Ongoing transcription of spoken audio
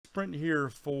sprint here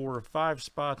for 5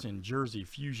 spots in Jersey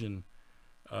Fusion,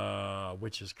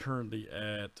 which is currently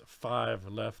at 5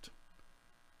 left.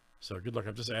 So good luck.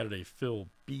 I've just added a fill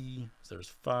B. So there's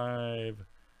 5.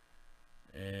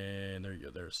 And there you go.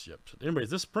 There's, yep. So anyways,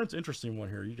 this sprint's interesting one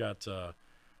here. You got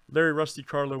Larry, Rusty,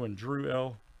 Carlo, and Drew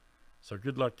L. So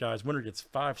good luck, guys. Winner gets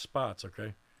 5 spots,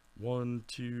 okay? 1,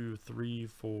 2, 3,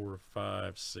 4,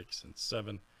 5, 6, and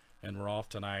 7. And we're off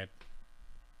tonight.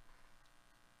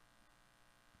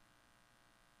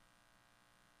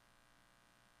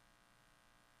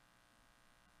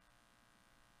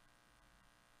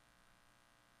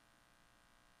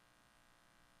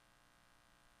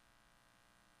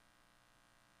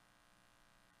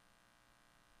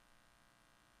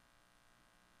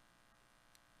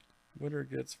 Winner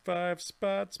gets 5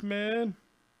 spots, man.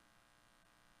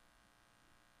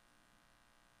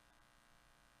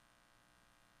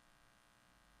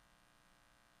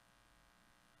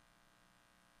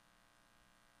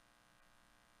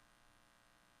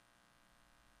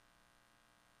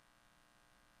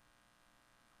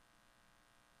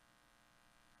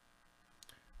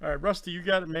 All right, Rusty, you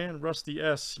got it, man. Rusty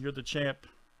S, you're the champ.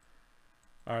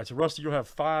 All right, so Rusty, you'll have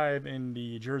 5 in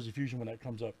the Jersey Fusion when that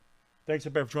comes up. Thanks,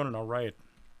 everybody, for joining. All right.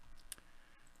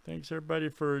 Thanks, everybody,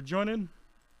 for joining.